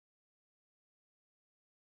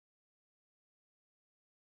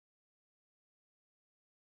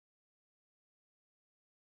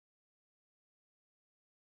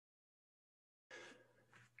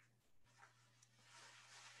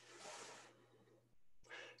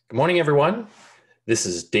Good morning, everyone. This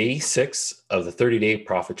is day 6 of the 30-day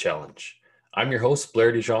profit challenge. I'm your host,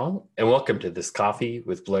 Blair de Jong, and welcome to this Coffee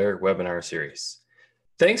with Blair webinar series.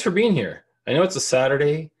 Thanks for being here. I know it's a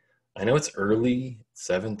Saturday. I know it's early,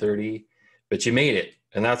 7:30, but you made it,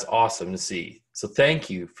 and that's awesome to see. So thank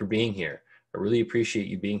you for being here. I really appreciate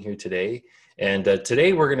you being here today. And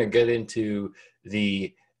today we're going to get into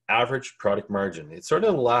the average product margin. It's sort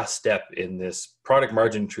of the last step in this product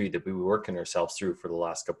margin tree that we were working ourselves through for the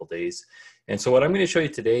last couple of days. And so what I'm going to show you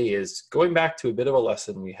today is going back to a bit of a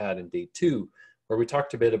lesson we had in day 2, where we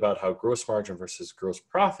talked a bit about how gross margin versus gross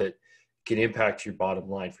profit can impact your bottom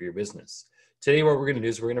line for your business. Today, what we're going to do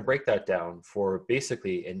is we're going to break that down for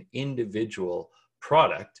basically an individual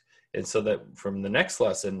product. And so that from the next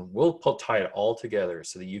lesson, we'll tie it all together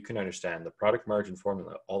so that you can understand the product margin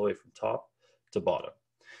formula all the way from top to bottom.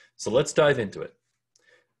 So let's dive into it.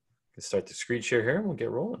 Let's start the screen share here and we'll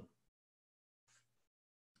get rolling.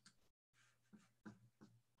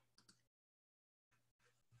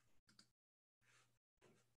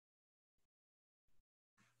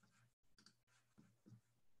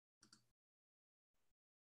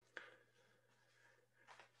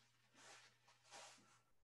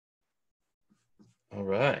 All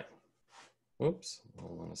right. Whoops,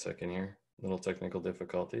 hold on a second here. Little technical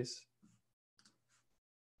difficulties.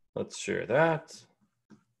 Let's share that.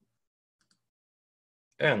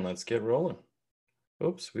 And let's get rolling.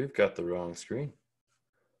 Oops, we've got the wrong screen.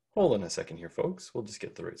 Hold on a second here, folks. We'll just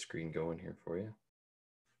get the right screen going here for you.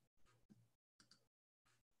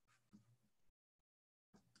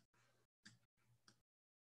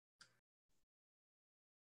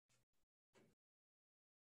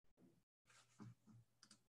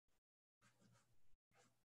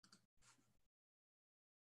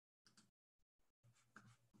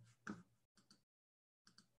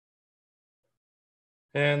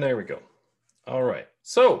 And there we go. All right,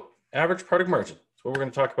 so average product margin is what we're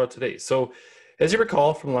going to talk about today. So as you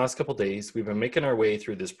recall from the last couple of days, we've been making our way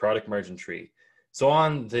through this product margin tree. So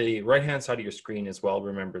on the right-hand side of your screen as well,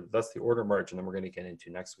 remember that's the order margin that we're going to get into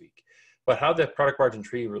next week. But how the product margin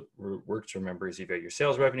tree works, remember, is you've got your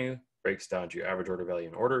sales revenue, breaks down to your average order value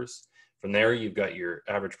in orders. From there, you've got your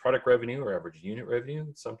average product revenue or average unit revenue,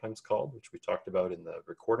 sometimes called, which we talked about in the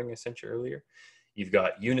recording I sent you earlier. You've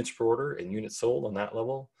got units per order and units sold on that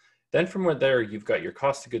level. Then from there, you've got your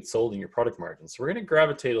cost of goods sold and your product margin. So we're going to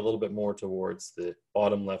gravitate a little bit more towards the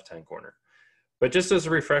bottom left-hand corner. But just as a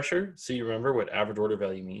refresher, so you remember what average order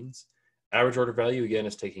value means. Average order value, again,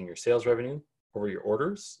 is taking your sales revenue over your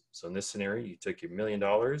orders. So in this scenario, you took your $1 million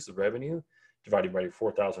of revenue divided by your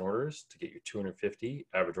 4,000 orders to get your 250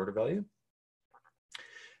 average order value.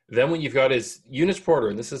 Then what you've got is units per order,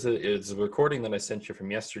 and this is a recording that I sent you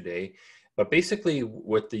from yesterday. But basically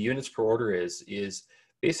what the units per order is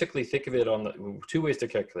basically think of it on the 2 ways to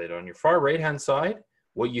calculate it. On your far right-hand side,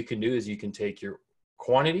 what you can do is you can take your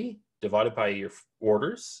quantity divided by your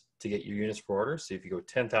orders to get your units per order. So if you go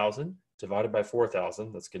 10,000 divided by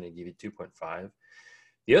 4,000, that's going to give you 2.5.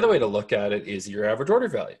 The other way to look at it is your average order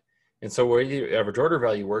value. And so where your average order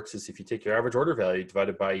value works is if you take your average order value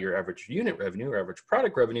divided by your average unit revenue or average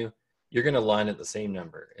product revenue, you're going to line at the same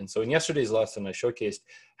number. And so in yesterday's lesson, I showcased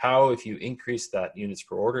how if you increase that units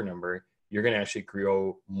per order number, you're going to actually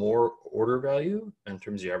grow more order value in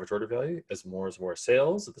terms of your average order value as more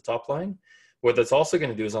sales at the top line. What that's also going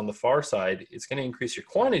to do is on the far side, it's going to increase your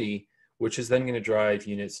quantity, which is then going to drive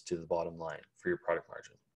units to the bottom line for your product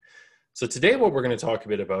margin. So today what we're going to talk a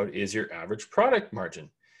bit about is your average product margin.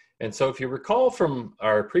 And so if you recall from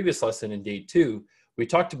our previous lesson in day 2, we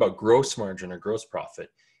talked about gross margin or gross profit.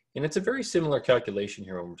 And it's a very similar calculation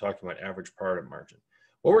here when we're talking about average product margin.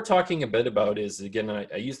 What we're talking a bit about is, again,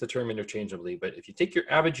 I use the term interchangeably, but if you take your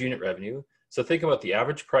average unit revenue, so think about the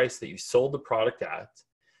average price that you sold the product at,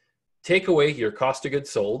 take away your cost of goods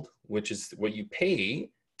sold, which is what you pay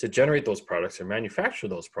to generate those products or manufacture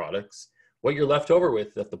those products, what you're left over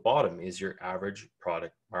with at the bottom is your average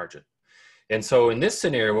product margin. And so in this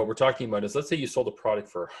scenario, what we're talking about is, let's say you sold a product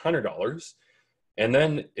for $100 and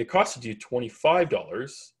then it costed you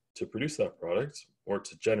 $25 to produce that product or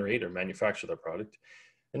to generate or manufacture that product.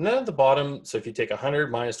 And then at the bottom, so if you take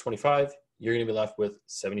 100 minus 25, you're going to be left with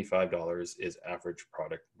 $75 is average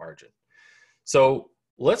product margin. So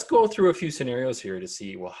let's go through a few scenarios here to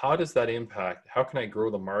see, well, how does that impact? How can I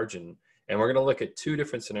grow the margin? And we're going to look at 2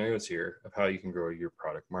 different scenarios here of how you can grow your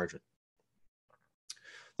product margin.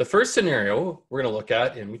 The first scenario we're going to look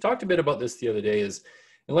at, and we talked a bit about this the other day, is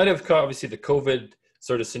in light of obviously the COVID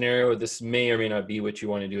sort of scenario, this may or may not be what you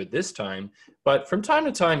want to do at this time. But from time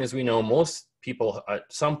to time, as we know, most people at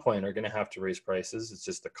some point are going to have to raise prices. It's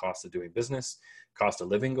just the cost of doing business, cost of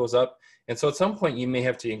living goes up. And so at some point you may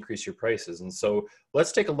have to increase your prices. And so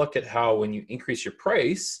let's take a look at how when you increase your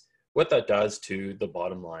price, what that does to the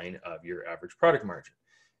bottom line of your average product margin.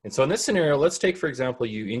 And so in this scenario, let's take, for example,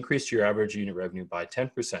 you increase your average unit revenue by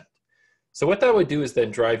 10%. So what that would do is then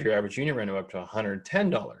drive your average unit revenue up to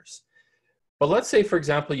 $110. But let's say, for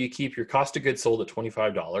example, you keep your cost of goods sold at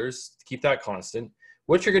 $25, keep that constant.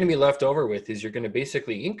 What you're going to be left over with is you're going to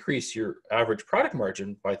basically increase your average product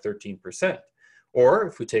margin by 13%. Or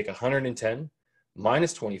if we take 110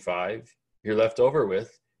 minus 25, you're left over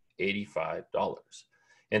with $85.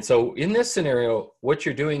 And so in this scenario, what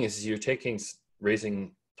you're doing is you're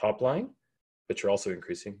raising top line, but you're also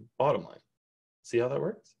increasing bottom line. See how that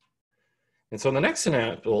works? And so in the next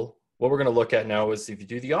scenario, what we're going to look at now is if you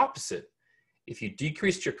do the opposite. If you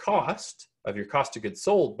decreased your cost of your cost of goods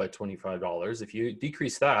sold by $25, if you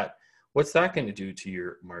decrease that, what's that going to do to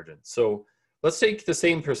your margin? So let's take the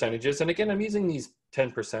same percentages. And again, I'm using these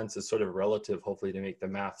 10% as sort of relative, hopefully to make the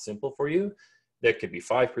math simple for you. That could be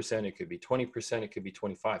 5%, it could be 20%, it could be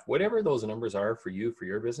 25. Whatever those numbers are for you, for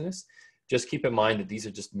your business, just keep in mind that these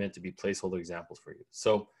are just meant to be placeholder examples for you.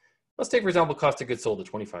 So let's take, for example, cost of goods sold at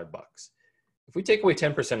 25 bucks. If we take away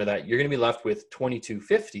 10% of that, you're going to be left with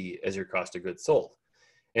 $22.50 as your cost of goods sold.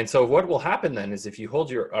 And so what will happen then is if you hold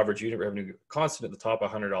your average unit revenue constant at the top of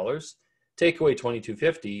 $100, take away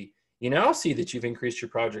 $22.50, you now see that you've increased your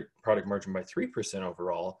product margin by 3%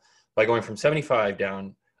 overall by going from 75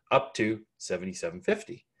 down up to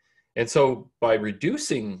 $77.50. And so by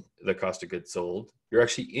reducing the cost of goods sold, you're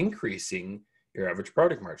actually increasing your average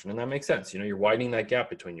product margin. And that makes sense. You're widening that gap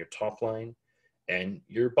between your top line and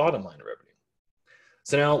your bottom line revenue.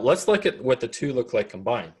 So now let's look at what the two look like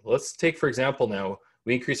combined. Let's take, for example, now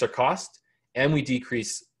we increase our cost and we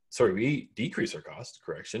decrease our cost,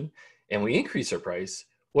 correction, and we increase our price.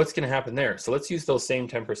 What's going to happen there? So let's use those same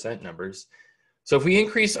 10% numbers. So if we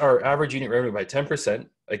increase our average unit revenue by 10%,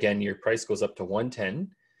 again, your price goes up to 110.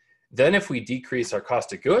 Then if we decrease our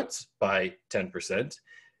cost of goods by 10%,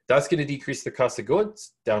 that's going to decrease the cost of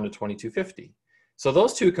goods down to $22.50. So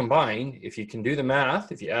those two combined, if you can do the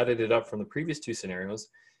math, if you added it up from the previous two scenarios,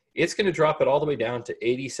 it's going to drop it all the way down to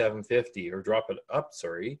 $87.50,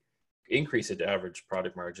 or increase it to average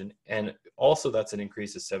product margin. And also that's an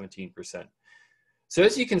increase of 17%. So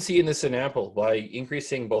as you can see in this example, by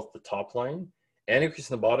increasing both the top line and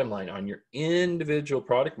increasing the bottom line on your individual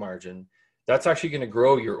product margin, that's actually going to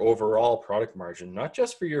grow your overall product margin, not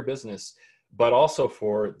just for your business, but also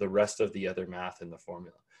for the rest of the other math in the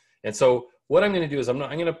formula. And so what I'm going to do is I'm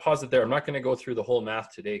going to pause it there. I'm not going to go through the whole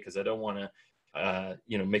math today because I don't want to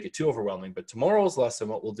make it too overwhelming. But tomorrow's lesson,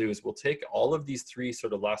 what we'll do is we'll take all of these three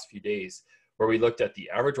sort of last few days where we looked at the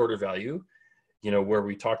average order value, where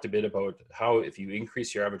we talked a bit about how if you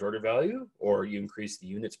increase your average order value, or you increase the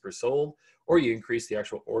units per sold, or you increase the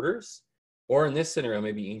actual orders, or in this scenario,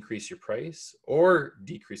 maybe increase your price or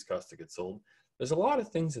decrease cost of goods sold. There's a lot of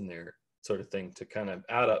things in there sort of thing to kind of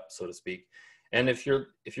add up, so to speak. And if you're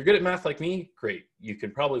good at math like me, great, you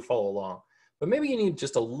can probably follow along. But maybe you need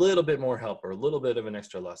just a little bit more help or a little bit of an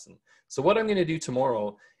extra lesson. So what I'm going to do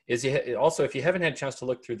tomorrow is also, if you haven't had a chance to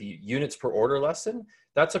look through the units per order lesson,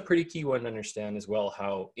 that's a pretty key one to understand as well,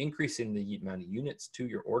 how increasing the amount of units to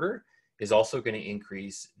your order is also going to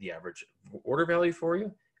increase the average order value for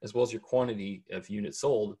you, as well as your quantity of units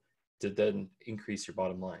sold to then increase your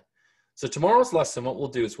bottom line. So tomorrow's lesson, what we'll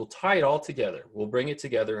do is we'll tie it all together. We'll bring it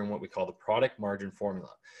together in what we call the product margin formula.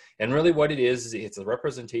 And really what it is it's a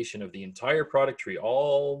representation of the entire product tree,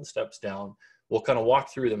 all the steps down. We'll kind of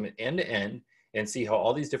walk through them end to end and see how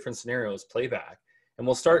all these different scenarios play back. And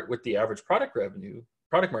we'll start with the average product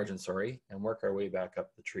margin, and work our way back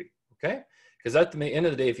up the tree, okay? Because at the end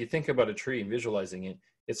of the day, if you think about a tree and visualizing it,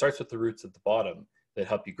 it starts with the roots at the bottom that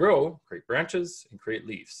help you grow, create branches, and create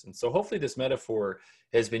leaves. And so hopefully this metaphor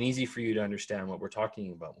has been easy for you to understand what we're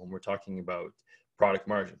talking about when we're talking about product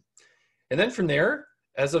margin. And then from there,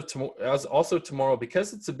 as also tomorrow,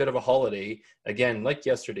 because it's a bit of a holiday, again, like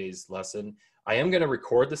yesterday's lesson, I am going to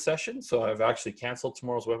record the session. So I've actually canceled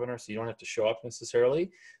tomorrow's webinar, so you don't have to show up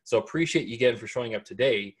necessarily. So appreciate you again for showing up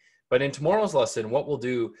today. But in tomorrow's lesson, what we'll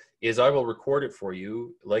do is I will record it for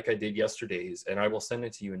you like I did yesterday's, and I will send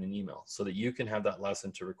it to you in an email so that you can have that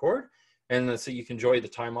lesson to record, and so you can enjoy the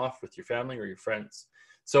time off with your family or your friends.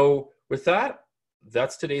 So with that,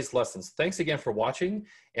 that's today's lessons. Thanks again for watching.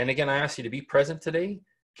 And again, I ask you to be present today,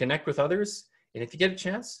 connect with others, and if you get a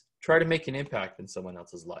chance, try to make an impact in someone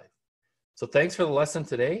else's life. So thanks for the lesson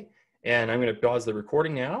today. And I'm going to pause the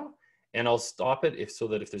recording now, and I'll stop it so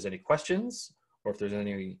that if there's any questions or if there's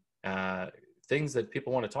any things that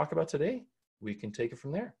people want to talk about today, we can take it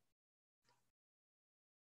from there.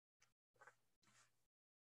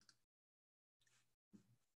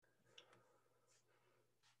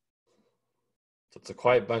 So it's a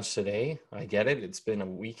quiet bunch today. I get it. It's been a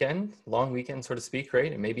weekend, long weekend, so to speak,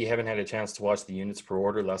 right? And maybe you haven't had a chance to watch the units per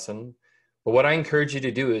order lesson. But what I encourage you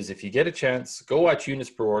to do is if you get a chance, go watch units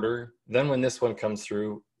per order. Then when this one comes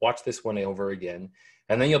through, watch this one over again.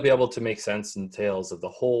 And then you'll be able to make sense and details of the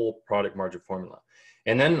whole product margin formula.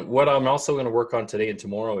 And then what I'm also going to work on today and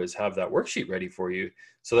tomorrow is have that worksheet ready for you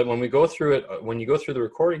so that when we go through it, when you go through the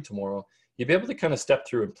recording tomorrow, you'll be able to kind of step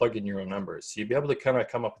through and plug in your own numbers. So you'll be able to kind of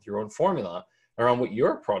come up with your own formula around what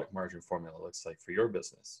your product margin formula looks like for your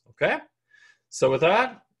business, okay? So with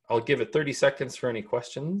that, I'll give it 30 seconds for any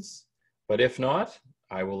questions, but if not,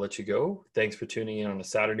 I will let you go. Thanks for tuning in on a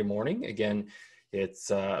Saturday morning. Again,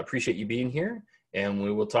 it's appreciate you being here, and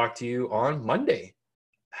we will talk to you on Monday.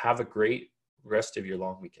 Have a great rest of your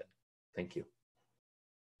long weekend. Thank you.